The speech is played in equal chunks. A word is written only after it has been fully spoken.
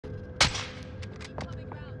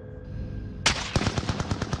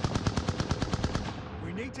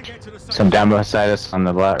Some down beside us on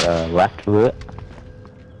the left of it.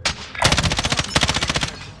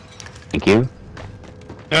 Thank you.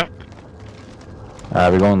 Yep.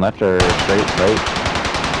 We're going left or straight, right?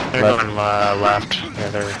 They're going left. Yeah,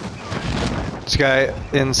 they're... This guy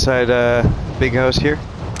inside big house here.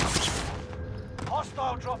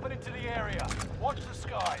 Hostile dropping into the area. Watch the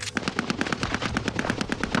skies.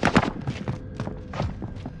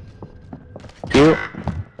 You.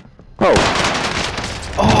 Oh.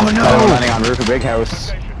 Oh no! I'm landing on roof of big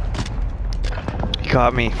house. He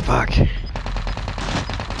caught me. Fuck.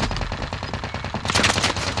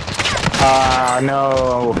 Ah,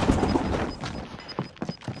 no.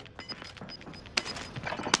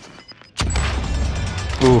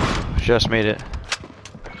 Oof, just made it.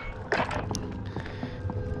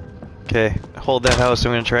 Okay, hold that house.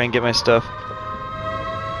 I'm gonna try and get my stuff.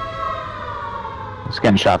 Just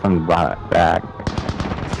getting shot from the back.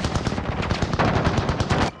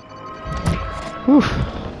 Whew.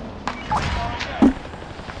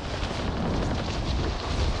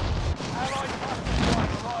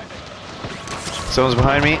 Someone's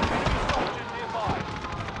behind me.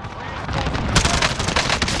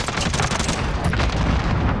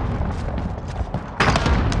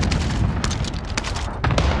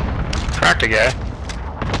 Cracked a guy.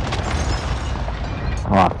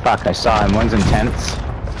 Oh, fuck, I saw him. One's intense.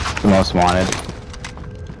 The most wanted.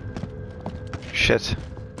 Shit.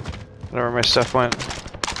 I don't know where my stuff went.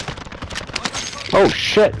 Oh,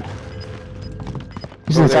 shit.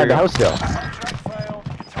 He's Oh, inside there the you house still.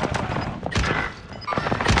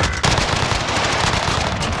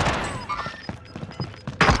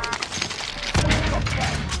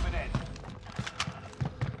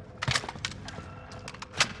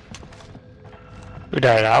 Who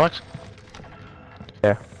died, Alex?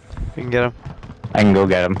 Yeah. You can get him. I can go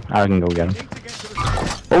get him. I can go get him.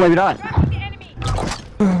 Oh, maybe not.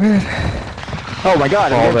 Oh man. Oh my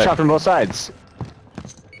god, I'm All getting that. shot from both sides.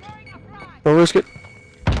 Oh, biscuit.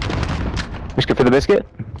 Biscuit for the biscuit?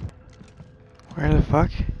 Where the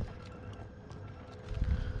fuck?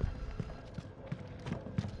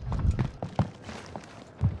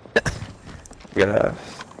 You got a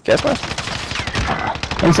gas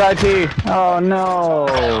mask? Inside T! Oh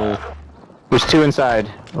no! There's two inside.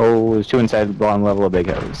 Oh, there's two inside the bottom level of big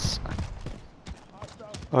house.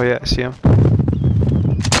 Oh yeah, I see him.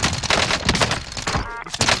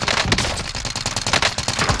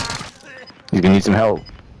 He's gonna need some help.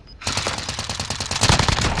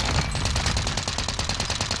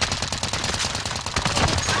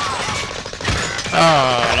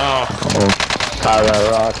 Oh no. Oh,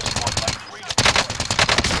 Colorado rocks.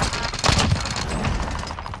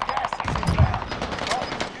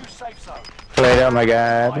 Right up, my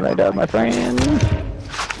guy. Right up, my friend.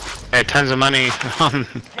 Hey, tons of money.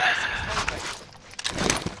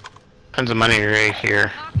 Tons of money right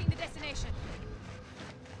here.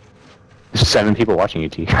 There's 7 people watching you,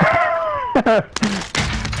 T.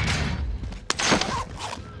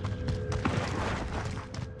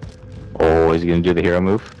 Oh, is he gonna do the hero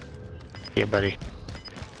move? Yeah, buddy.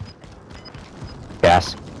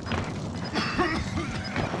 Gas.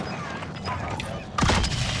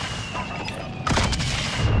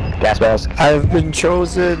 Gas mask. I've been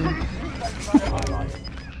chosen.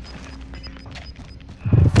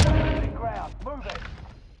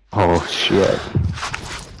 Oh shit.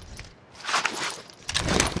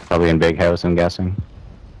 Probably in big house, I'm guessing.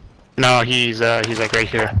 No, he's like right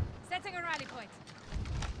here. Setting a rally point.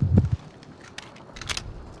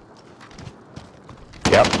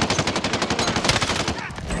 Yep.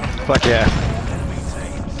 Fuck yeah.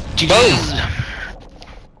 Jeez.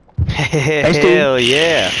 Hell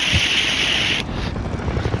yeah.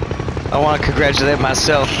 I want to congratulate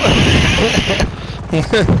myself.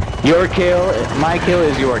 Your kill, my kill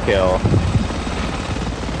is your kill.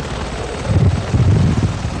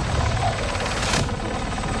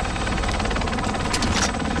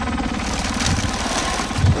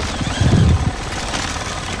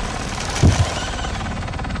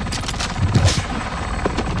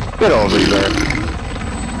 Get over there.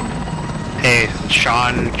 Hey,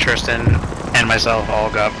 Sean, Tristan, and myself all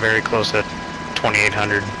got very close at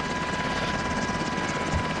 2800.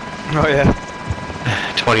 Oh yeah.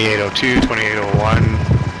 2802, 2801,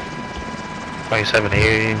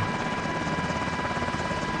 2780.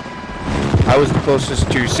 I was the closest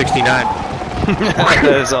to 69. That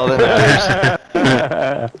is all that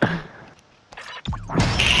matters.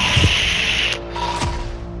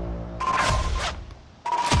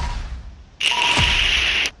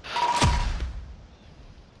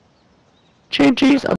 GG's.